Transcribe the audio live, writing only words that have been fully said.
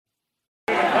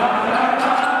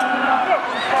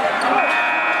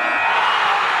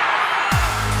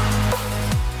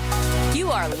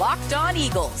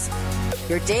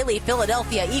your daily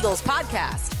Philadelphia Eagles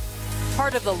podcast.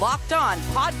 Part of the Locked On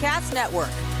Podcast Network,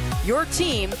 your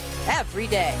team every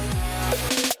day.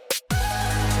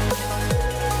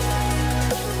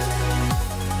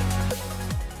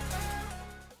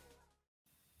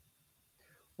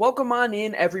 Welcome on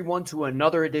in, everyone, to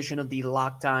another edition of the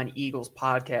Locked On Eagles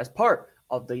podcast, part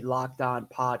of the Locked On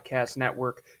Podcast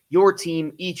Network, your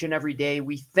team each and every day.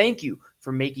 We thank you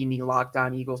for making the Locked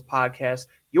On Eagles podcast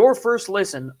your first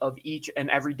listen of each and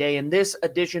every day. And this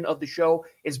edition of the show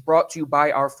is brought to you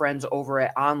by our friends over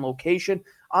at On Location.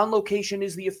 On Location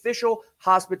is the official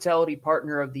hospitality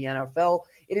partner of the NFL.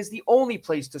 It is the only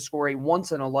place to score a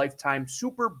once-in-a-lifetime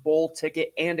Super Bowl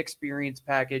ticket and experience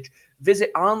package.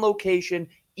 Visit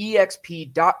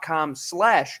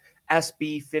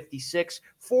onlocationexp.com/SB56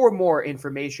 for more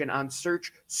information on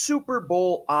search Super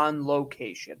Bowl On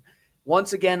Location.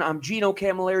 Once again, I'm Gino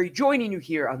Camilleri, joining you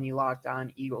here on the Locked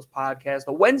On Eagles podcast,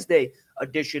 the Wednesday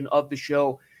edition of the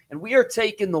show. And we are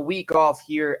taking the week off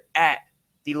here at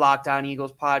the Locked On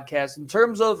Eagles podcast in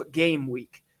terms of game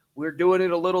week. We're doing it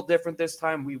a little different this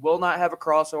time. We will not have a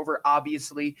crossover,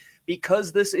 obviously,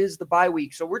 because this is the bye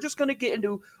week. So we're just going to get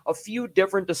into a few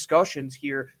different discussions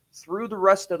here through the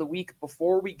rest of the week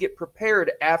before we get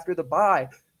prepared after the bye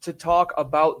to talk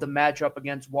about the matchup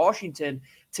against Washington.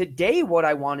 Today, what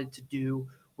I wanted to do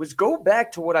was go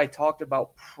back to what I talked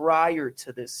about prior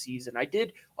to this season. I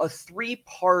did a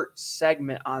 3-part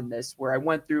segment on this where I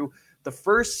went through the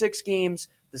first 6 games,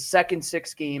 the second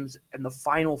 6 games, and the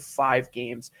final 5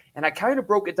 games. And I kind of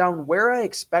broke it down where I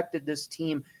expected this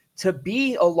team to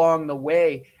be along the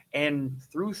way. And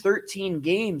through 13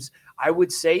 games, I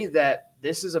would say that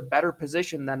this is a better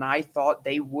position than I thought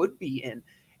they would be in.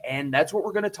 And that's what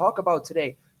we're going to talk about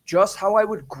today, just how I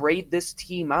would grade this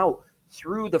team out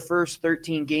through the first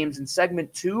 13 games. In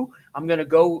segment 2, I'm going to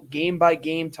go game by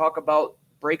game,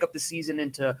 break up the season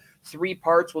into 3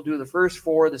 parts. We'll do the first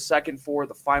 4, the second 4,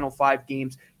 the final 5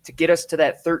 games to get us to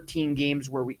that 13 games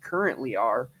where we currently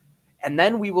are. And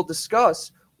then we will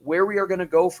discuss where we are going to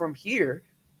go from here.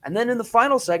 And then in the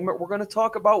final segment, we're going to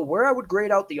talk about where I would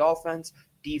grade out the offense,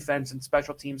 defense, and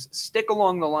special teams, stick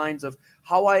along the lines of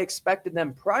how I expected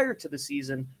them prior to the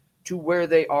season to where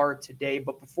they are today.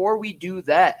 But before we do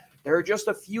that, there are just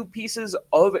a few pieces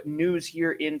of news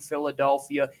here in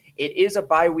Philadelphia. It is a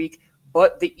bye week,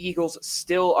 but the Eagles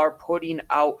still are putting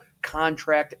out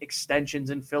contract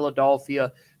extensions in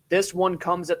Philadelphia. This one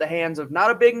comes at the hands of not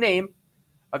a big name,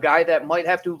 a guy that might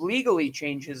have to legally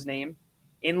change his name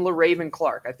in Le'Raven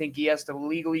Clark. I think he has to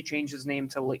legally change his name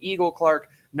to LeEagle Clark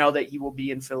now that he will be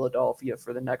in Philadelphia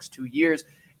for the next 2 years,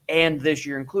 and this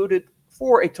year included,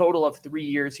 for a total of 3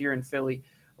 years here in Philly.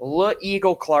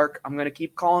 LeEagle Clark, I'm going to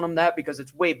keep calling him that because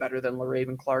it's way better than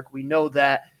Le'Raven Clark. We know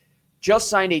that. Just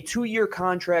signed a 2-year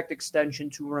contract extension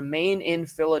to remain in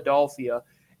Philadelphia,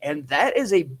 and that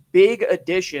is a big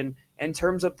addition in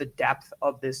terms of the depth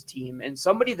of this team, and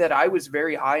somebody that I was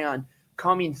very high on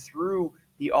coming through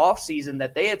the offseason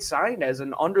that they had signed as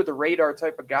an under-the-radar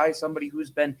type of guy, somebody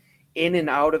who's been in and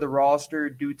out of the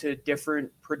roster due to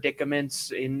different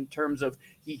predicaments in terms of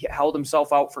he held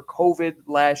himself out for COVID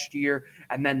last year,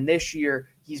 and then this year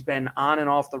he's been on and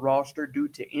off the roster due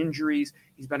to injuries.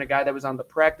 He's been a guy that was on the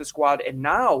practice squad, and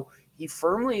now he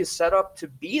firmly is set up to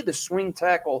be the swing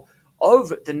tackle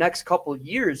of the next couple of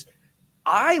years.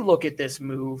 I look at this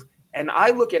move, and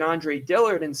I look at Andre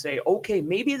Dillard and say, okay,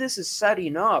 maybe this is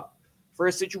setting up for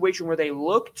a situation where they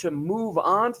look to move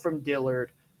on from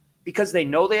Dillard because they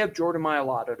know they have Jordan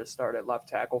Mailata to start at left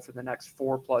tackle for the next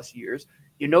 4+ years.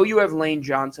 You know you have Lane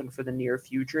Johnson for the near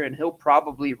future, and he'll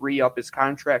probably re-up his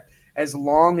contract as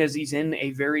long as he's in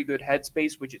a very good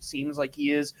headspace, which it seems like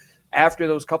he is. After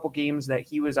those couple games that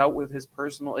he was out with his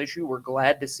personal issue, we're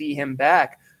glad to see him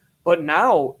back. But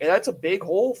now that's a big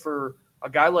hole for a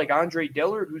guy like Andre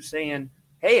Dillard who's saying,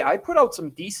 hey, I put out some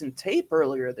decent tape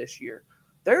earlier this year.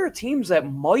 There are teams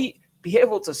that might be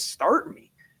able to start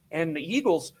me. And the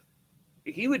Eagles,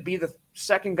 he would be the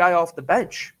second guy off the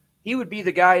bench. He would be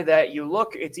the guy that you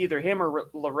look, it's either him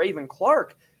or Le'Raven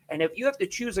Clark. And if you have to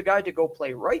choose a guy to go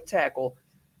play right tackle,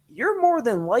 you're more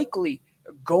than likely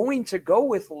going to go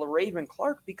with Le'Raven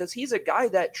Clark because he's a guy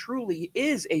that truly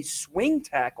is a swing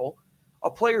tackle,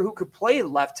 a player who could play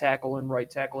left tackle and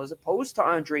right tackle, as opposed to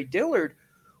Andre Dillard,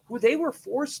 who they were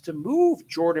forced to move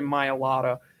Jordan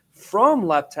Mailata from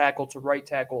left tackle to right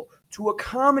tackle to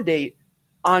accommodate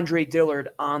Andre Dillard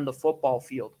on the football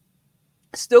field.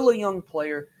 Still a young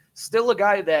player, still a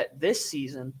guy that this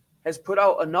season has put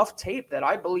out enough tape that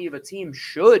I believe a team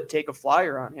should take a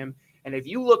flyer on him. And if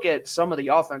you look at some of the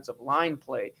offensive line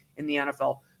play in the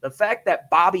NFL, the fact that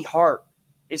Bobby Hart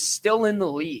is still in the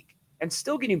league and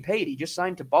still getting paid. He just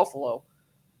signed to Buffalo.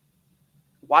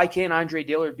 Why can't Andre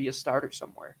Dillard be a starter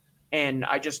somewhere? And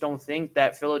I just don't think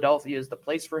that Philadelphia is the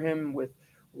place for him with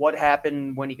what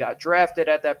happened when he got drafted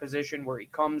at that position, where he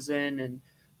comes in and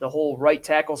the whole right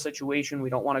tackle situation. We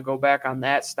don't want to go back on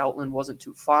that. Stoutland wasn't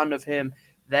too fond of him.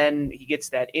 Then he gets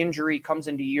that injury, comes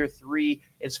into year 3,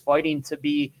 is fighting to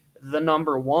be the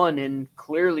number 1, and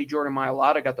clearly Jordan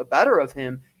Mailata got the better of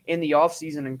him in the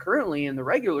offseason and currently in the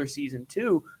regular season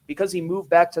too, because he moved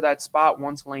back to that spot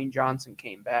once Lane Johnson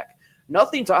came back.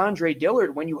 Nothing to Andre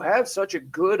Dillard when you have such a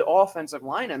good offensive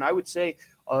line, and I would say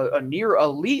a near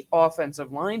elite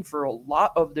offensive line for a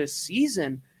lot of this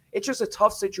season. It's just a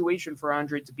tough situation for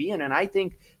Andre to be in, and I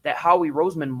think that Howie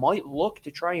Roseman might look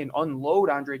to try and unload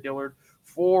Andre Dillard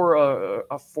for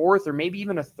a 4th or maybe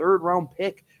even a 3rd round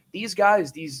pick. These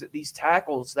guys, these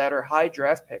tackles that are high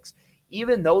draft picks,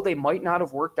 even though they might not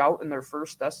have worked out in their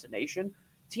first destination,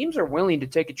 teams are willing to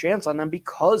take a chance on them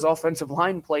because offensive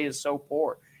line play is so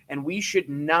poor. And we should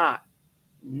not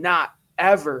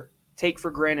ever take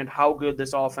for granted how good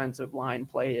this offensive line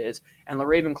play is. And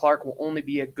LaRaven Clark will only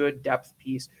be a good depth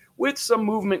piece. With some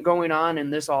movement going on in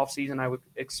this offseason, I would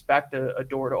expect a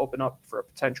door to open up for a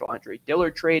potential Andre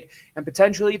Dillard trade. And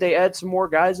potentially they add some more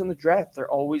guys in the draft.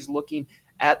 They're always looking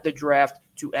at the draft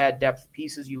to add depth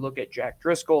pieces. You look at Jack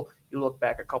Driscoll. You look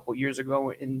back a couple years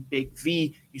ago in Big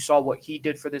V. You saw what he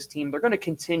did for this team. They're going to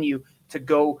continue to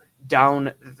go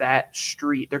down that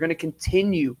street. They're going to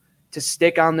continue to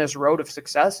stick on this road of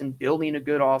success and building a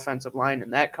good offensive line,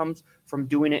 and that comes from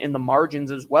doing it in the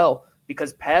margins as well,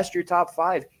 because past your top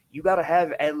 5, you got to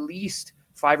have at least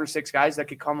 5 or 6 guys that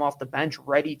could come off the bench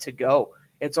ready to go.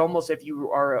 It's almost if you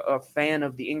are a fan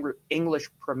of the English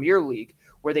Premier League,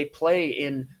 where they play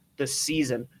in the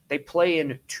season. They play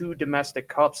in 2 domestic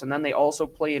cups, and then they also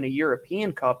play in a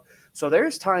European Cup. So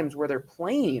there's times where they're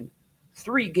playing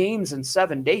 3 games in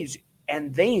 7 days,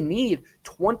 and they need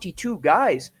 22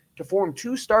 guys to form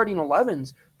 2 starting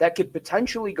 11s that could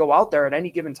potentially go out there at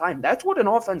any given time. That's what an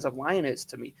offensive line is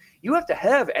to me. You have to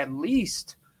have at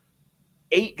least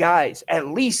 8 guys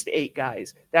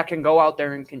that can go out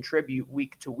there and contribute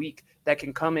week to week, that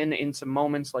can come in some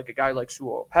moments, like a guy like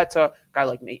Sua Opeta, a guy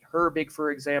like Nate Herbig,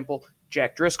 for example,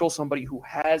 Jack Driscoll, somebody who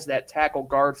has that tackle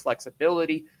guard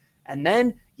flexibility. And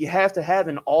then you have to have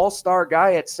an all-star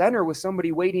guy at center with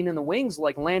somebody waiting in the wings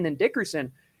like Landon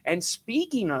Dickerson. And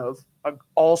speaking of an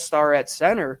all-star at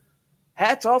center,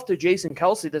 hats off to Jason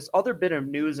Kelce. This other bit of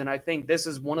news, and I think this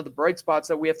is one of the bright spots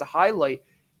that we have to highlight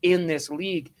in this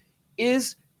league,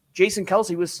 is Jason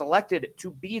Kelce was selected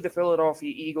to be the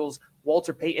Philadelphia Eagles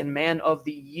Walter Payton Man of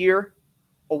the Year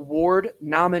award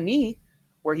nominee,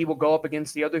 where he will go up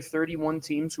against the other 31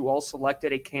 teams who all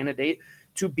selected a candidate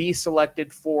to be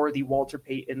selected for the Walter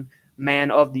Payton Man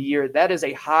of the Year. That is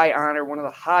a high honor, one of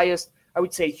the highest, I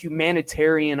would say,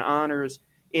 humanitarian honors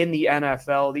in the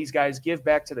NFL. These guys give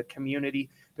back to the community.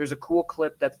 There's a cool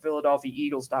clip that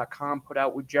PhiladelphiaEagles.com put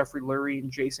out with Jeffrey Lurie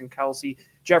and Jason Kelce.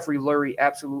 Jeffrey Lurie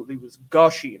absolutely was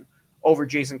gushing over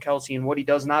Jason Kelce and what he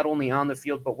does not only on the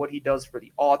field, but what he does for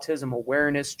the autism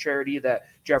awareness charity that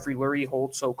Jeffrey Lurie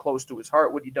holds so close to his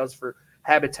heart, what he does for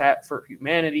Habitat for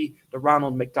Humanity, the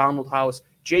Ronald McDonald House.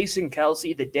 Jason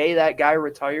Kelce, the day that guy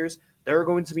retires, there are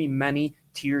going to be many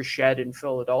tears shed in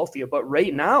Philadelphia. But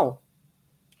right now,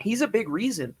 he's a big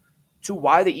reason to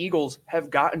why the Eagles have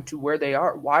gotten to where they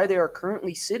are, why they are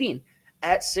currently sitting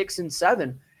at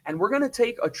 6-7. And we're going to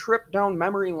take a trip down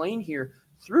memory lane here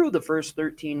through the first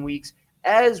 13 weeks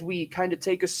as we kind of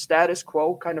take a status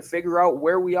quo, kind of figure out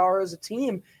where we are as a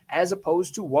team as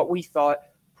opposed to what we thought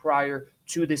prior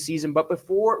to the season. But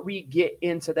before we get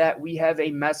into that, we have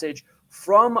a message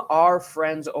from our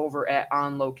friends over at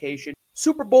On Location.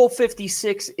 Super Bowl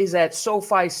 56 is at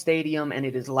SoFi Stadium, and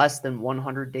it is less than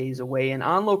 100 days away. And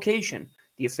On Location,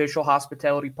 the official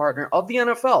hospitality partner of the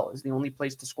NFL, is the only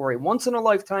place to score a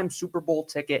once-in-a-lifetime Super Bowl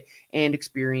ticket and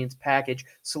experience package.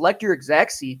 Select your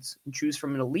exact seats and choose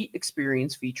from an elite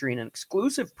experience featuring an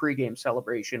exclusive pregame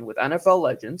celebration with NFL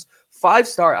legends,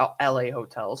 5-star LA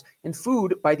hotels, and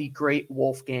food by the great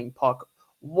Wolfgang Puck,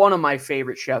 one of my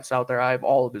favorite chefs out there. I have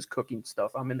all of his cooking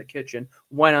stuff. I'm in the kitchen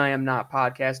when I am not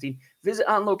podcasting. Visit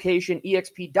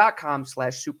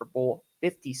onlocationexp.com/Super Bowl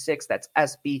 56. That's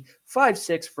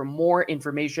SB56 for more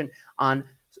information on,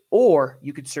 or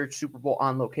you could search Super Bowl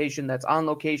On Location. That's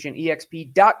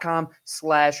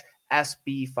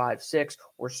onlocationexp.com/SB56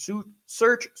 or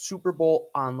search Super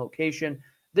Bowl On Location.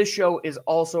 This show is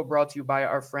also brought to you by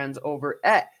our friends over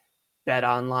at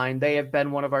BetOnline. They have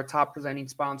been one of our top presenting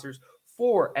sponsors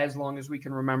for as long as we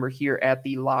can remember here at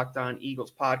the Locked On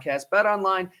Eagles podcast.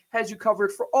 BetOnline has you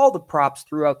covered for all the props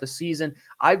throughout the season.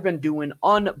 I've been doing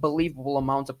unbelievable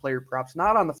amounts of player props,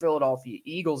 not on the Philadelphia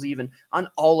Eagles, even on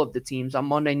all of the teams. On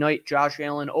Monday night, Josh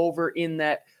Allen over in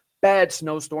that bad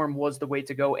snowstorm was the way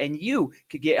to go, and you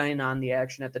could get in on the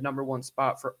action at the number one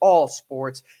spot for all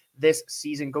sports this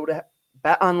season. Go to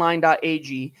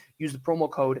betonline.ag, use the promo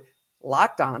code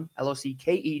LOCKEDON,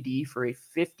 LOCKED, for a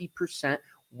 50%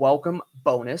 welcome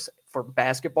bonus for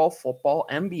basketball, football,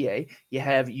 NBA. You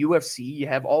have UFC, you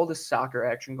have all the soccer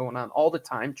action going on all the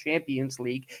time, Champions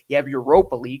League, you have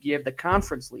Europa League, you have the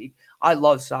Conference League. I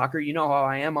love soccer. You know how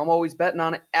I am. I'm always betting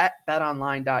on it at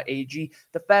betonline.ag,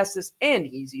 the fastest and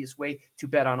easiest way to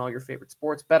bet on all your favorite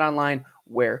sports. BetOnline,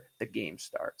 where the game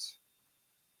starts.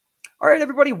 All right,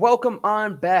 everybody, welcome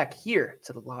on back here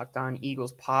to the Locked On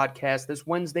Eagles podcast, this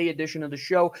Wednesday edition of the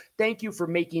show. Thank you for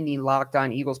making the Locked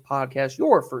On Eagles podcast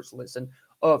your first listen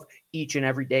of each and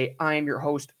every day. I am your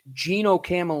host, Gino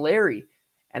Camilleri,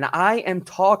 and I am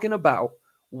talking about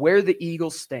where the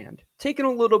Eagles stand, taking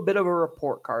a little bit of a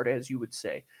report card, as you would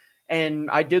say.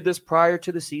 And I did this prior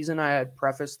to the season. I had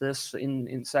prefaced this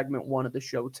in segment one of the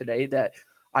show today that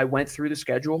I went through the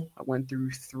schedule. I went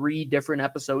through 3 different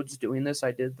episodes doing this.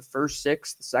 I did the first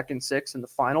 6, the second 6, and the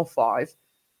final 5.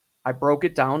 I broke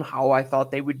it down how I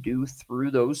thought they would do through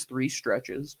those 3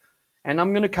 stretches. And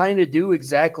I'm going to kind of do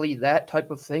exactly that type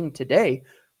of thing today,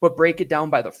 but break it down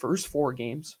by the first 4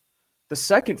 games, the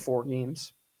second 4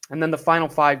 games, and then the final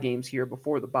 5 games here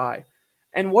before the bye.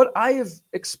 And what I have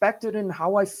expected and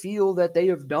how I feel that they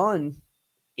have done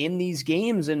in these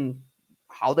games and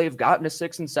how they've gotten to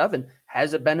 6 and 7.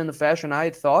 Has it been in the fashion I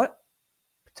had thought?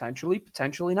 Potentially,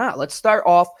 potentially not. Let's start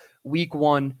off week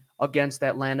 1 against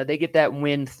Atlanta. They get that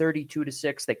win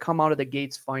 32-6. They come out of the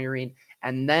gates firing.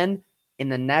 And then in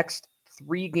the next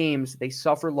 3 games, they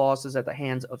suffer losses at the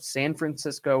hands of San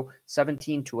Francisco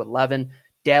 17-11,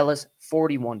 Dallas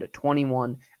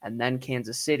 41-21, and then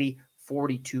Kansas City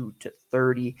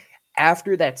 42-30.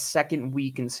 After that second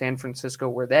week in San Francisco,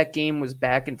 where that game was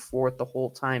back and forth the whole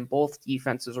time, both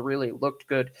defenses really looked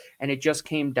good, and it just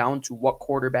came down to what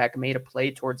quarterback made a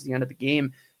play towards the end of the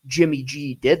game. Jimmy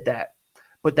G did that.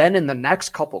 But then in the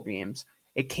next couple games,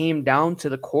 it came down to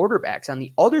the quarterbacks on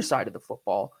the other side of the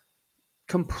football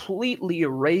completely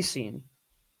erasing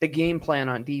the game plan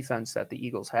on defense that the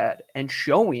Eagles had and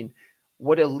showing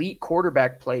what elite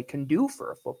quarterback play can do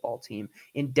for a football team,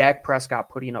 in Dak Prescott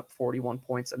putting up 41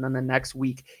 points, and then the next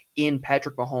week in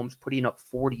Patrick Mahomes putting up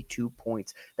 42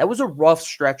 points. That was a rough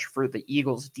stretch for the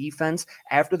Eagles defense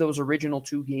after those original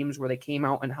 2 games where they came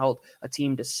out and held a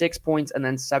team to 6 points and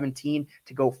then 17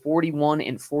 to go 41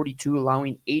 and 42,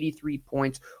 allowing 83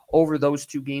 points over those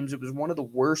 2 games. It was one of the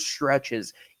worst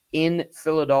stretches in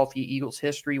Philadelphia Eagles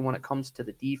history when it comes to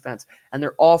the defense, and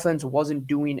their offense wasn't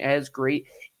doing as great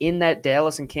in that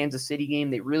Dallas and Kansas City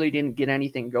game. They really didn't get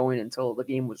anything going until the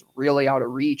game was really out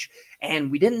of reach,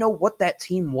 and we didn't know what that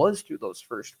team was through those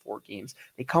first 4 games.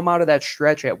 They come out of that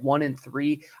stretch at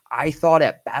 1-3. I thought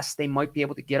at best they might be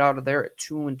able to get out of there at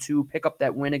 2-2, pick up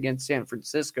that win against San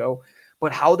Francisco,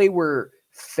 but how they were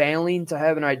failing to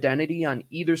have an identity on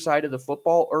either side of the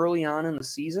football early on in the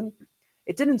season,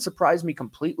 it didn't surprise me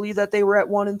completely that they were at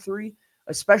 1-3,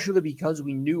 especially because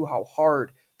we knew how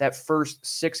hard that first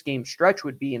 6-game stretch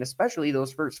would be, and especially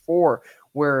those first 4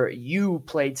 where you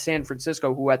played San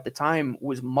Francisco, who at the time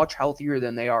was much healthier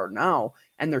than they are now,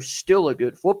 and they're still a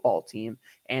good football team,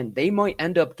 and they might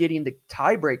end up getting the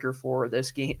tiebreaker for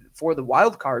this game, for the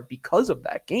wild card, because of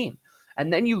that game.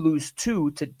 And then you lose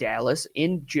 2 to Dallas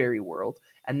in Jerry World,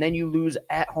 and then you lose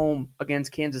at home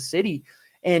against Kansas City,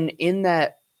 and in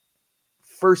that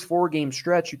first 4-game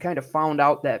stretch, you kind of found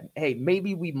out that, hey,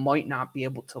 maybe we might not be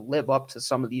able to live up to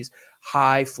some of these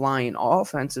high-flying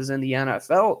offenses in the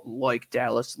NFL, like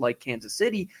Dallas, like Kansas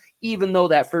City, even though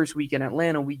that first week in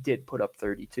Atlanta, we did put up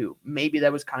 32. Maybe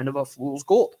that was kind of a fool's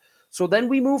gold. So then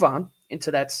we move on into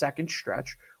that second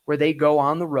stretch where they go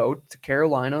on the road to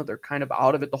Carolina. They're kind of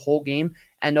out of it the whole game,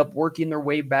 end up working their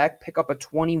way back, pick up a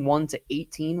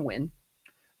 21-18 win.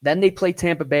 Then they play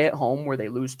Tampa Bay at home, where they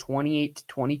lose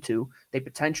 28-22. They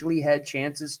potentially had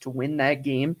chances to win that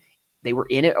game. They were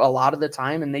in it a lot of the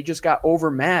time, and they just got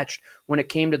overmatched when it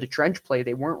came to the trench play.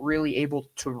 They weren't really able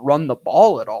to run the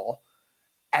ball at all.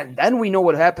 And then we know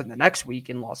what happened the next week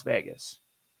in Las Vegas.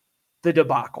 The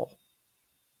debacle.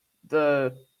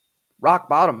 The rock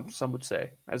bottom, some would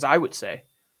say, as I would say.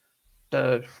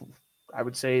 The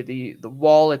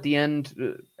wall at the end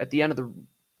of the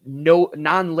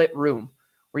non-lit room,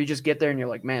 where you just get there and you're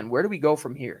like, man, where do we go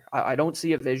from here? I don't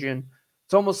see a vision.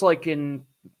 It's almost like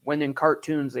when in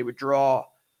cartoons they would draw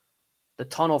the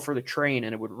tunnel for the train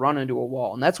and it would run into a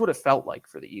wall. And that's what it felt like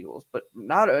for the Eagles, but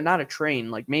not a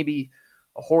train, like maybe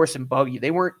a horse and buggy.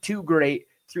 They weren't too great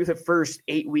through the first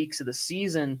 8 weeks of the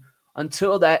season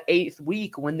until that 8th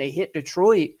week when they hit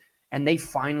Detroit and they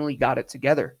finally got it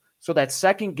together. So that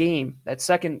second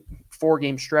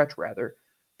 4-game stretch rather,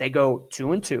 they go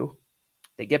 2-2.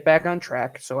 They get back on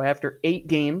track. So after 8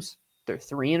 games, they're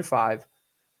 3-5.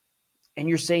 And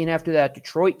you're saying after that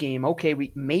Detroit game, okay,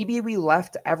 we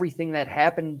left everything that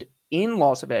happened in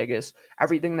Las Vegas,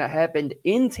 everything that happened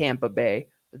in Tampa Bay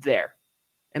there.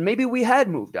 And maybe we had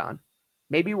moved on.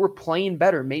 Maybe we're playing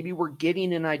better. Maybe we're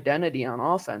getting an identity on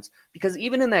offense. Because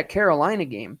even in that Carolina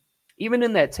game, even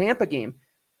in that Tampa game,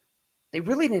 they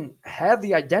really didn't have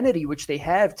the identity which they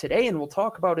have today. And we'll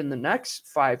talk about in the next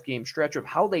 5-game stretch of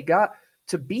how they got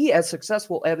to be as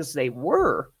successful as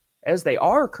they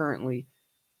are currently.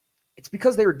 It's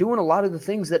because they were doing a lot of the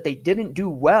things that they didn't do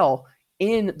well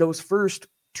in those first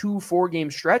 2 4-game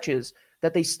stretches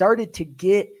that they started to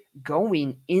get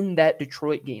going in that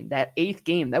Detroit game, that 8th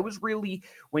game. That was really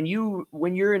when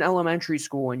you're in elementary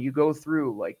school and you go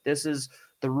through like, this is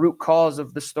the root cause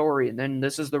of the story, and then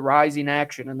this is the rising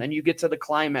action, and then you get to the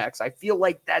climax. I feel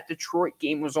like that Detroit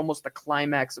game was almost the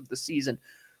climax of the season,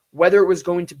 whether it was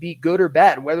going to be good or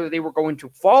bad, whether they were going to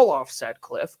fall off said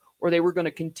cliff or they were going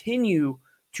to continue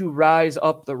to rise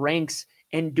up the ranks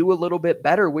and do a little bit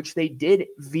better, which they did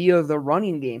via the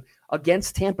running game.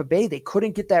 Against Tampa Bay, they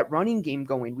couldn't get that running game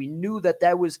going. We knew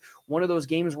that was one of those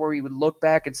games where we would look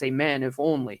back and say, man, if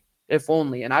only.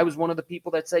 And I was one of the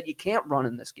people that said, you can't run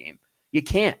in this game. You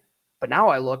can't. But now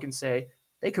I look and say,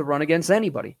 they could run against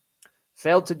anybody.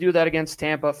 Failed to do that against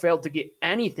Tampa, failed to get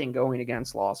anything going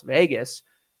against Las Vegas,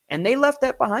 and they left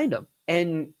that behind them.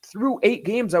 And through 8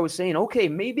 games, I was saying, okay,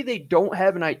 maybe they don't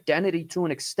have an identity to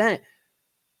an extent,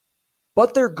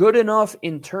 but they're good enough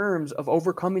in terms of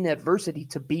overcoming adversity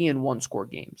to be in 1-score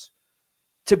games,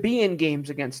 to be in games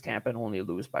against Tampa and only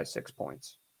lose by 6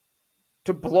 points,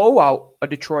 to blow out a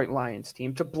Detroit Lions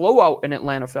team, to blow out an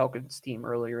Atlanta Falcons team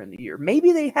earlier in the year.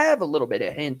 Maybe they have a little bit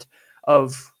of hint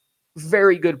of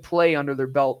very good play under their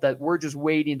belt that we're just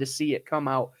waiting to see it come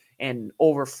out and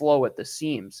overflow at the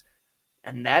seams.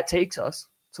 And that takes us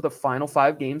to the final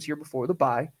 5 games here before the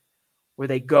bye, where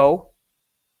they go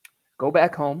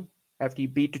back home after you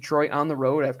beat Detroit on the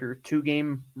road after a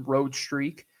 2-game road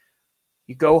streak.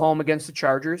 You go home against the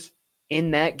Chargers.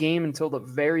 In that game until the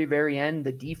very, very end,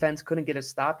 the defense couldn't get a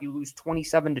stop. You lose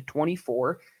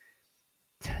 27-24.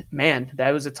 Man,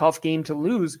 that was a tough game to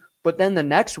lose. But then the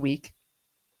next week,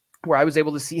 where I was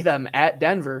able to see them at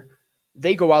Denver,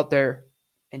 they go out there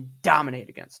and dominate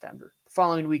against Denver. The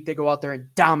following week, they go out there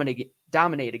and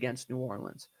dominate against New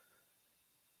Orleans.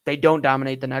 They don't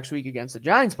dominate the next week against the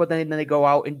Giants, but then they go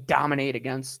out and dominate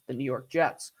against the New York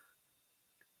Jets.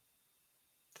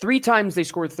 3 times they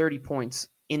scored 30 points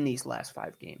in these last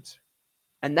 5 games.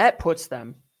 And that puts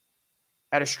them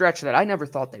at a stretch that I never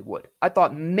thought they would. I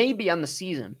thought maybe on the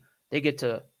season they get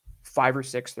to 5 or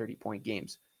 6 30-point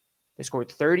games. They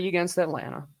scored 30 against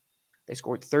Atlanta. They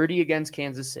scored 30 against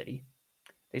Kansas City.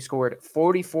 They scored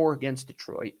 44 against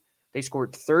Detroit. They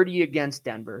scored 30 against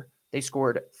Denver. They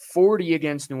scored 40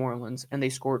 against New Orleans, and they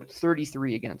scored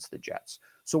 33 against the Jets.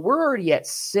 So we're already at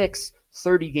 6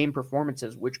 30-game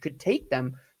performances, which could take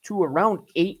them to around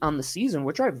 8 on the season,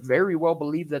 which I very well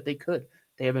believe that they could.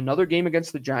 They have another game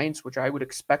against the Giants, which I would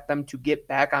expect them to get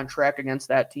back on track against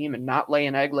that team and not lay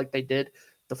an egg like they did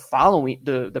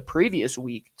the previous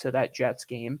week to that Jets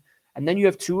game. And then you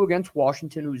have 2 against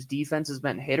Washington, whose defense has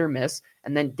been hit or miss.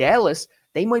 And then Dallas,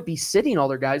 they might be sitting all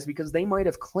their guys because they might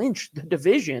have clinched the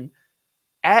division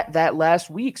at that last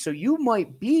week. So you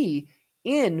might be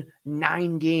in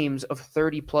 9 games of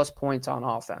 30-plus points on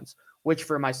offense, which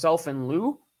for myself and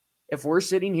Lou, if we're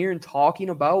sitting here and talking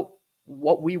about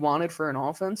what we wanted for an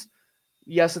offense,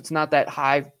 yes, it's not that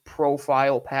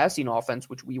high-profile passing offense,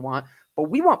 which we want, but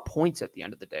we want points at the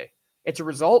end of the day. It's a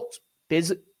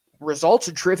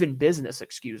results-driven business,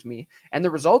 and the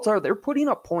results are they're putting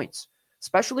up points,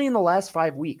 especially in the last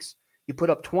 5 weeks. You put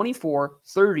up 24,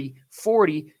 30,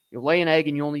 40, you lay an egg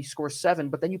and you only score 7,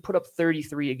 but then you put up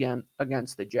 33 again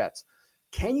against the Jets.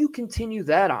 Can you continue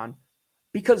that on?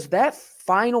 Because that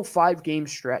final 5-game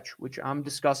stretch, which I'm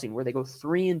discussing, where they go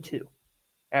 3-2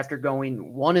 after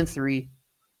going 1-3,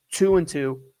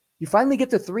 2-2, you finally get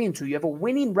to 3-2. You have a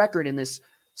winning record in this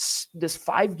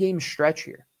 5-game stretch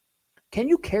here. Can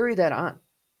you carry that on?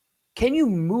 Can you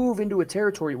move into a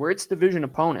territory where it's division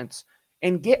opponents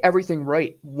and get everything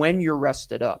right when you're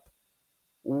rested up?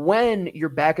 When your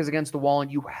back is against the wall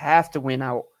and you have to win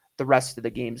out the rest of the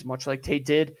games, much like they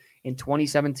did in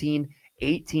 2017,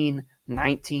 18,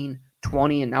 19,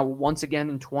 2020 and now once again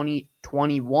in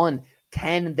 2021.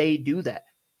 Can they do that?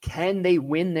 Can they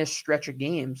win this stretch of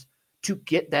games to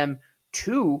get them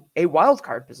to a wild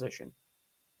card position?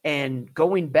 And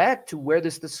going back to where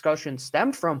this discussion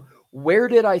stemmed from, where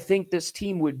did I think this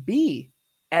team would be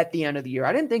at the end of the year?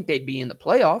 I didn't think they'd be in the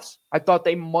playoffs. I thought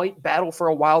they might battle for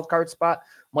a wild card spot,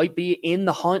 might be in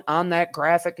the hunt on that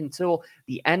graphic until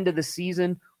the end of the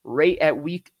season, right at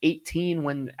week 18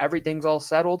 when everything's all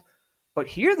settled. But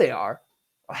here they are,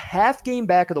 a half game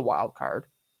back of the wild card,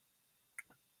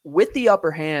 with the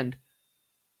upper hand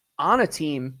on a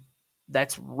team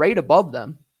that's right above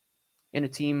them, in a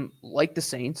team like the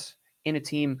Saints, in a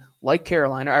team like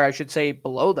Carolina, or I should say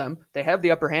below them. They have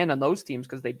the upper hand on those teams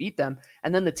because they beat them.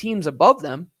 And then the teams above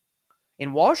them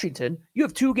in Washington, you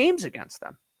have 2 games against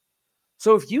them.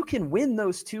 So if you can win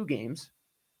those 2 games,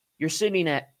 you're sitting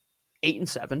at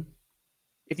 8-7.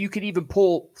 If you could even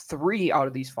pull 3 out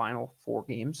of these final 4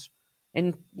 games,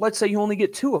 and let's say you only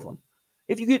get 2 of them.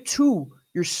 If you get 2,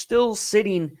 you're still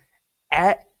sitting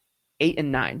at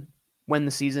 8-9 when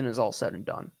the season is all said and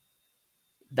done.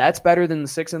 That's better than the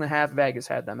 6.5 Vegas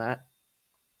had them at.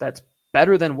 That's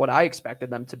better than what I expected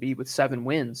them to be with 7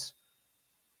 wins.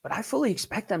 But I fully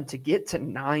expect them to get to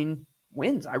 9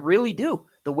 wins. I really do.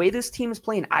 The way this team is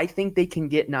playing, I think they can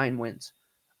get 9 wins.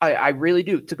 I really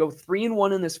do. To go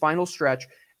 3-1 in this final stretch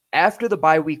after the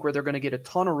bye week where they're going to get a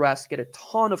ton of rest, get a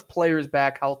ton of players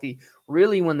back healthy,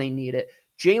 really when they need it.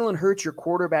 Jalen Hurts, your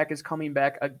quarterback, is coming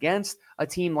back against a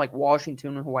team like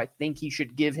Washington, who I think he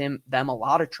should give them a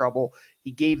lot of trouble. He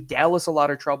gave Dallas a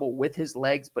lot of trouble with his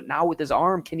legs, but now with his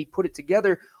arm, can he put it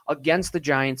together against the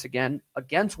Giants again,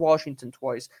 against Washington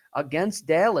twice, against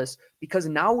Dallas? Because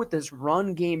now with this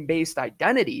run game-based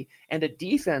identity and a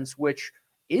defense which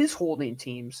is holding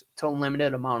teams to a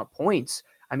limited amount of points.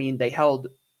 I mean, they held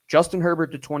Justin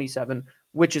Herbert to 27,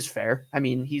 which is fair. I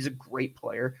mean, he's a great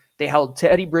player. They held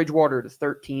Teddy Bridgewater to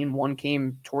 13. One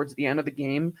came towards the end of the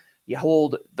game. You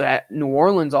hold that New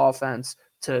Orleans offense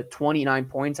to 29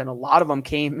 points, and a lot of them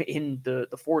came in the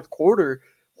fourth quarter,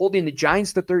 holding the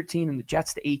Giants to 13 and the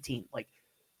Jets to 18. Like,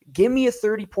 give me a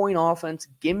 30-point offense,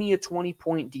 give me a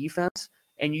 20-point defense,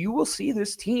 and you will see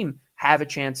this team have a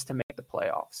chance to make the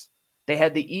playoffs. They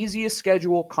had the easiest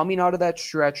schedule coming out of that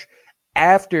stretch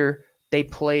after they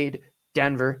played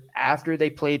Denver, after they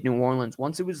played New Orleans.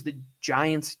 Once it was the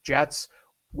Giants, Jets,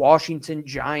 Washington,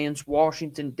 Giants,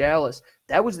 Washington, Dallas,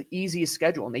 that was the easiest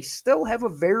schedule. And they still have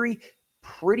a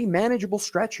pretty manageable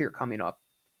stretch here coming up.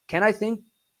 Can I think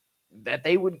that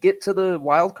they would get to the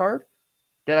wild card?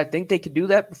 Did I think they could do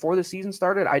that before the season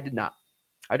started? I did not.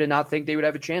 I did not think they would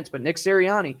have a chance. But Nick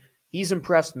Sirianni, he's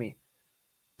impressed me.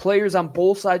 Players on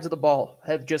both sides of the ball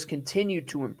have just continued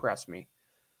to impress me.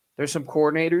 There's some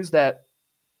coordinators that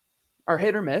are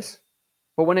hit or miss,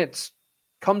 but when it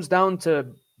comes down to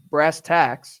brass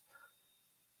tacks,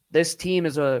 this team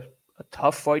is a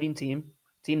tough fighting team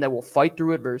that will fight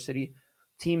through adversity,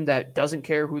 team that doesn't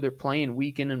care who they're playing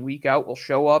week in and week out, will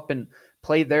show up and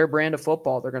play their brand of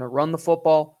football. They're going to run the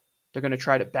football. They're going to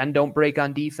try to bend, don't break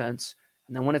on defense.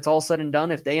 And then when it's all said and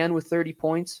done, if they end with 30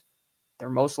 points, they're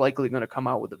most likely going to come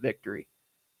out with a victory.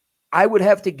 I would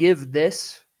have to give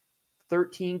this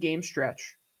 13-game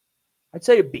stretch, I'd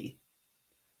say a B,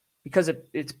 because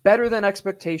it's better than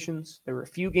expectations. There were a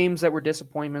few games that were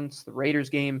disappointments. The Raiders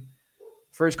game,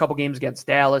 first couple games against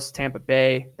Dallas, Tampa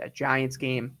Bay, that Giants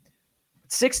game.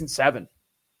 6-7.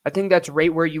 I think that's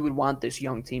right where you would want this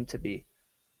young team to be.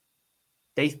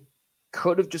 They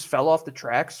could have just fell off the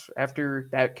tracks after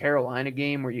that Carolina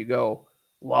game where you go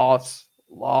loss,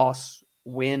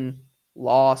 win,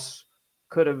 loss.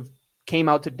 Could have came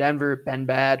out to Denver, been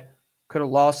bad. Could have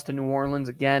lost to New Orleans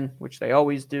again, which they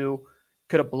always do.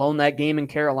 Could have blown that game in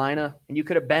Carolina, and you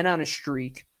could have been on a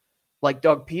streak like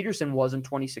Doug Peterson was in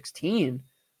 2016,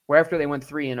 where after they went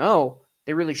 3-0,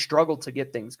 they really struggled to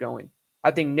get things going.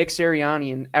 I think Nick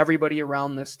Sirianni and everybody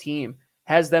around this team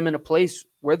has them in a place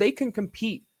where they can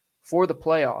compete for the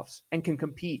playoffs and can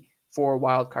compete for a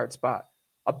wild card spot.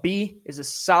 A B is a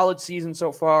solid season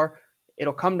so far.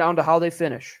 It'll come down to how they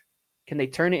finish. Can they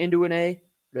turn it into an A,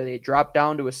 or do they drop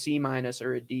down to a C-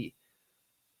 or a D?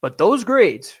 But those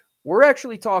grades, we're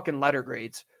actually talking letter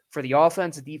grades for the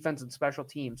offense, defense, and special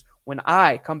teams when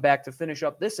I come back to finish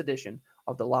up this edition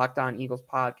of the Locked On Eagles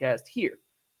podcast here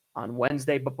on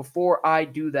Wednesday. But before I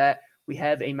do that, we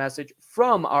have a message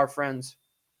from our friends,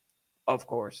 of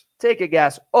course. Take a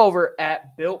guess over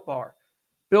at Built Bar.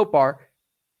 Built Bar,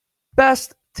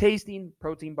 best tasting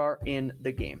protein bar in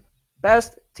the game.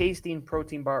 Best tasting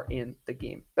protein bar in the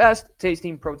game. Best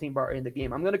tasting protein bar in the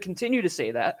game. I'm going to continue to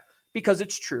say that because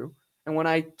it's true. And when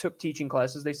I took teaching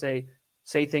classes, they say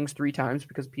say things 3 times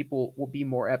because people will be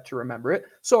more apt to remember it.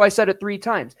 So I said it 3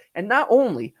 times. And not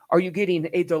only are you getting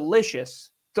a delicious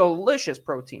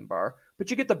protein bar, but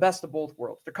you get the best of both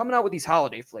worlds. They're coming out with these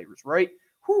holiday flavors, right?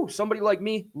 Somebody like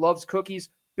me loves cookies.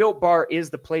 Built Bar is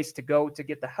the place to go to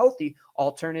get the healthy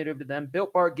alternative to them.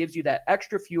 Built Bar gives you that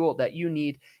extra fuel that you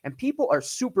need, and people are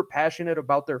super passionate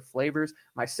about their flavors.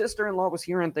 My sister-in-law was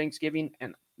here on Thanksgiving,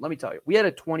 and let me tell you, we had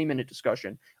a 20-minute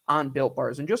discussion on Built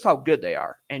Bars and just how good they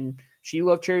are. And she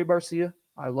loved Cherry Barcia.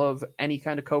 I love any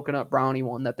kind of coconut brownie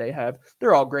one that they have.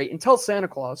 They're all great. And tell Santa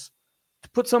Claus to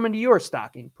put some into your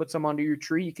stocking. Put some under your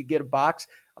tree. You could get a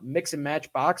mix and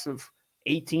match box of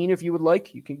 18 if you would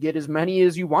like. You can get as many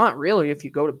as you want, really, if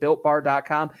you go to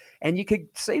builtbar.com, and you could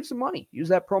save some money. Use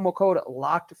that promo code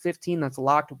LOCKED15, that's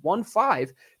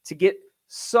LOCKED15, to get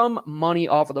some money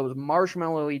off of those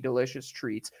marshmallowy delicious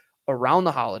treats around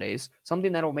the holidays,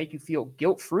 something that'll make you feel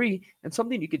guilt-free and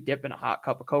something you could dip in a hot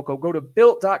cup of cocoa. Go to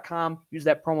built.com, use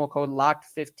that promo code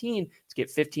LOCKED15 to get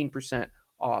 15%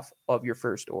 off of your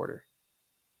first order.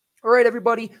 All right,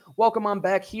 everybody, welcome on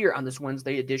back here on this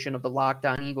Wednesday edition of the Locked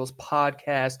On Eagles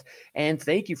podcast. And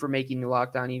thank you for making the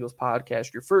Locked On Eagles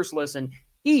podcast your first listen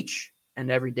each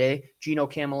and every day. Gino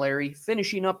Camilleri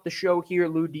finishing up the show here.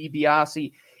 Lou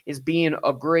DiBiase is being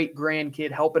a great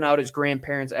grandkid, helping out his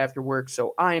grandparents after work.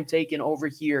 So I am taking over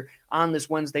here on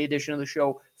this Wednesday edition of the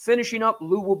show. Finishing up,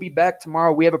 Lou will be back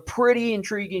tomorrow. We have a pretty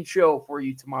intriguing show for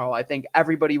you tomorrow. I think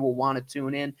everybody will want to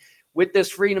tune in. With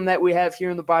this freedom that we have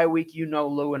here in the bye week,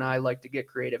 Lou and I like to get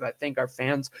creative. I think our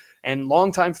fans and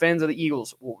longtime fans of the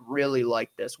Eagles will really like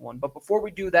this one. But before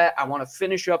we do that, I want to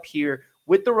finish up here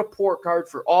with the report card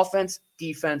for offense,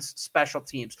 defense, special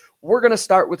teams. We're going to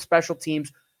start with special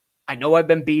teams. I know I've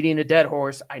been beating a dead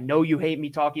horse. I know you hate me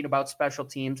talking about special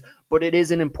teams, but it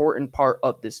is an important part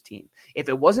of this team. If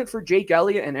it wasn't for Jake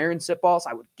Elliott and Aaron Sitbos,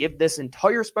 I would give this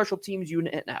entire special teams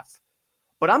unit an F.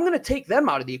 But I'm going to take them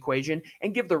out of the equation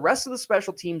and give the rest of the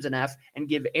special teams an F and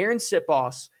give Aaron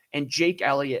Sitbos and Jake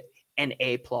Elliott an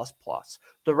A++.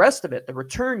 The rest of it, the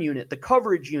return unit, the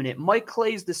coverage unit, Mike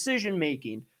Clay's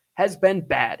decision-making has been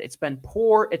bad. It's been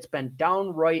poor. It's been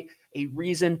downright a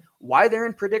reason why they're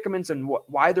in predicaments and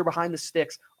why they're behind the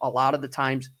sticks a lot of the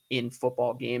times in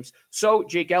football games. So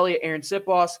Jake Elliott, Aaron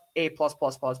Sitbos, A+++++.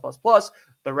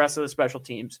 The rest of the special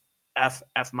teams, F,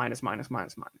 F-.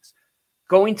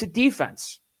 Going to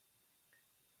defense.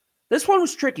 This one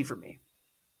was tricky for me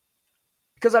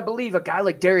because I believe a guy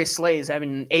like Darius Slay is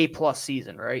having an A+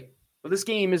 season, right? But this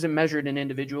game isn't measured in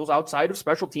individuals outside of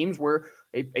special teams where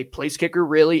a place kicker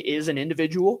really is an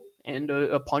individual and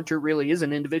a punter really is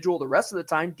an individual. The rest of the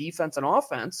time, defense and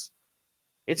offense,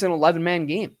 it's an 11-man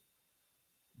game.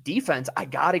 Defense, I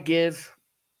got to give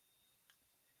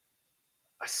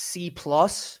a C+.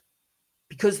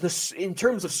 Because in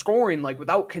terms of scoring, like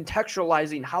without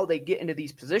contextualizing how they get into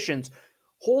these positions,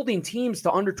 holding teams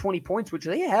to under 20 points, which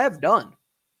they have done,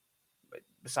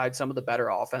 besides some of the better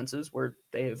offenses where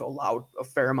they have allowed a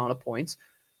fair amount of points,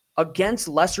 against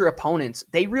lesser opponents,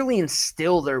 they really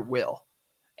instill their will.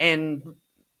 And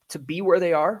to be where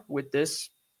they are with this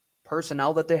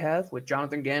personnel that they have, with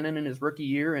Jonathan Gannon in his rookie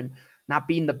year and not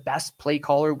being the best play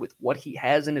caller with what he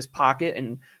has in his pocket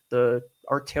and the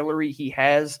artillery he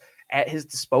has at his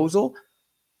disposal,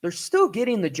 they're still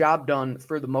getting the job done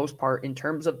for the most part in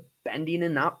terms of bending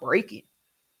and not breaking.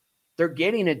 They're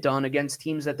getting it done against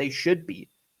teams that they should beat.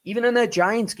 Even in that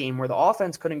Giants game where the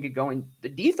offense couldn't get going, the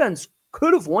defense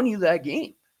could have won you that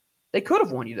game. They could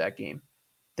have won you that game.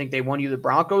 I think they won you the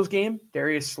Broncos game.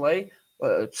 Darius Slay,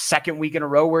 second week in a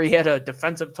row where he had a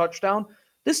defensive touchdown.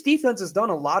 This defense has done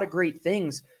a lot of great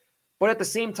things, but at the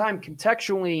same time,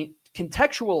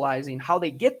 contextualizing how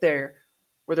they get there,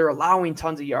 where they're allowing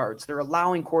tons of yards. They're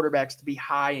allowing quarterbacks to be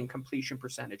high in completion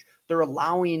percentage. They're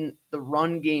allowing the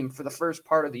run game for the first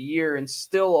part of the year and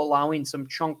still allowing some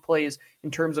chunk plays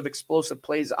in terms of explosive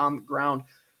plays on the ground.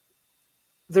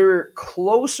 They're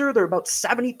closer. They're about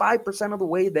 75% of the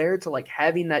way there to like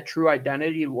having that true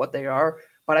identity of what they are.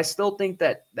 But I still think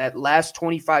that last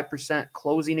 25%,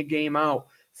 closing a game out,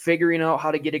 figuring out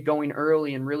how to get it going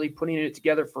early and really putting it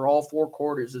together for all 4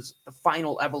 quarters is the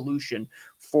final evolution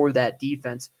for that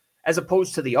defense, as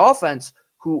opposed to the offense,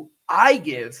 who I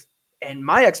give, and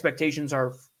my expectations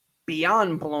are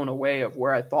beyond blown away of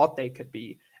where I thought they could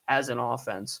be as an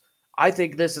offense. I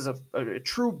think this is a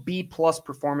true B+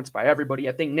 performance by everybody.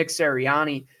 I think Nick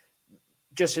Sirianni,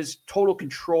 just his total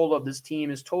control of this team,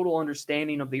 his total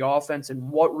understanding of the offense and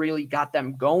what really got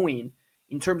them going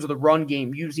in terms of the run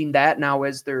game, using that now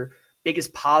as their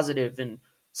biggest positive and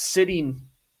sitting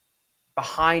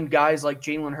behind guys like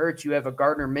Jalen Hurts. You have a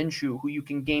Gardner Minshew who you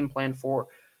can game plan for.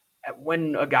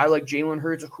 When a guy like Jalen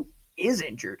Hurts, who is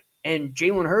injured. And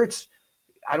Jalen Hurts,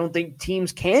 I don't think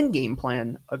teams can game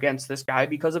plan against this guy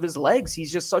because of his legs.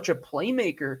 He's just such a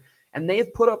playmaker. And they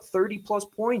have put up 30-plus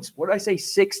points, what did I say,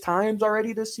 6 times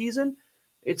already this season?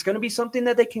 It's going to be something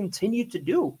that they continue to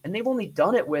do. And they've only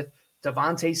done it with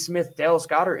Devontae Smith, Dallas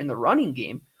Goedert in the running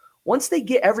game. Once they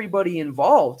get everybody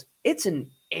involved, it's an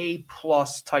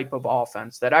A-plus type of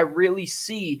offense that I really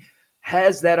see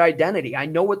has that identity. I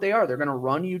know what they are. They're going to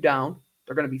run you down.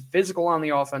 They're going to be physical on the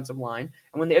offensive line.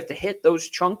 And when they have to hit those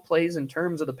chunk plays in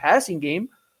terms of the passing game,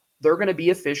 they're going to be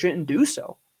efficient and do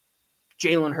so.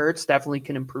 Jalen Hurts definitely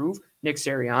can improve. Nick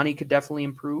Sirianni could definitely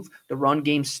improve. The run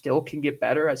game still can get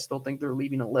better. I still think they're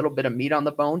leaving a little bit of meat on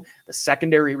the bone. The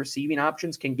secondary receiving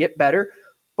options can get better.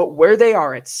 But where they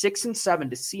are at 6-7,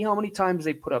 to see how many times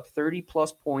they put up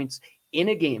 30-plus points in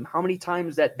a game, how many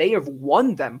times that they have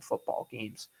won them football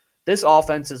games, this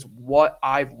offense is what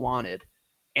I've wanted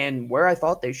and where I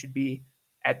thought they should be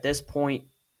at this point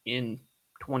in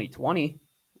 2020,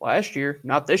 last year,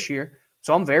 not this year.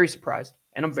 So I'm very surprised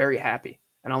and I'm very happy.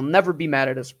 And I'll never be mad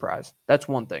at a surprise. That's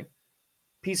one thing.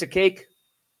 Piece of cake,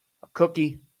 a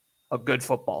cookie, a good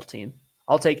football team.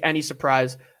 I'll take any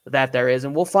surprise that there is.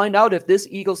 And we'll find out if this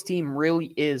Eagles team really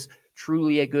is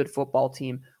truly a good football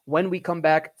team when we come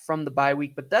back from the bye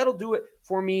week. But that'll do it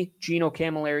for me, Gino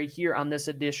Camilleri, here on this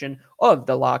edition of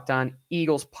the Locked On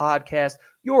Eagles podcast,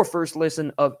 your first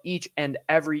listen of each and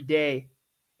every day.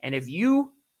 And if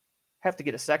you have to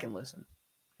get a second listen,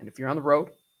 and if you're on the road,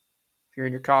 if you're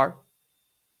in your car,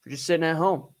 if you're just sitting at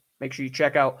home, make sure you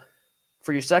check out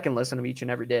for your second listen of each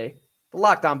and every day, the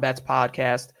Locked On Bets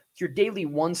podcast. It's your daily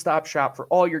one-stop shop for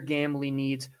all your gambling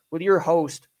needs with your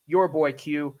host, your boy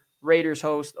Q, Raiders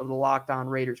host of the Locked On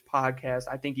Raiders podcast.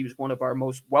 I think he was one of our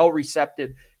most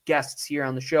well-recepted guests here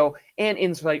on the show, and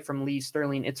insight from Lee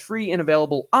Sterling. It's free and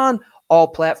available on all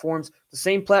platforms, the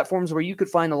same platforms where you could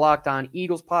find the Locked On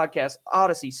Eagles podcast,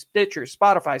 Odyssey, Stitcher,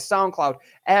 Spotify, SoundCloud,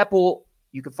 Apple.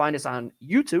 You can find us on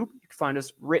YouTube. You can find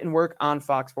us written work on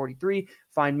Fox 43.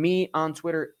 Find me on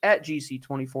Twitter at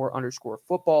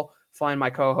GC24_football. Find my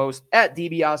co-host at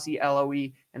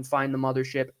DiBiase and find the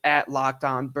mothership at Locked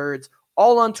On Birds,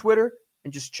 all on Twitter.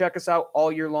 And just check us out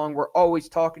all year long. We're always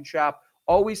talking shop,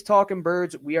 always talking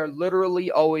birds. We are literally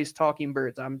always talking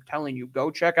birds. I'm telling you, go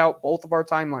check out both of our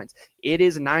timelines. It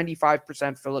is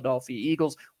 95% Philadelphia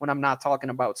Eagles when I'm not talking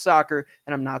about soccer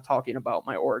and I'm not talking about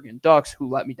my Oregon Ducks, who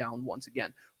let me down once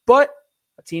again. But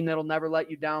a team that'll never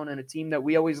let you down and a team that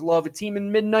we always love, a team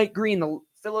in midnight green, the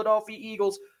Philadelphia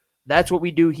Eagles. That's what we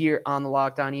do here on the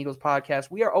Locked On Eagles podcast.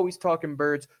 We are always talking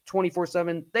birds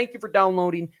 24/7. Thank you for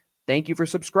downloading. Thank you for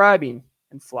subscribing.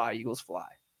 And fly, Eagles, fly.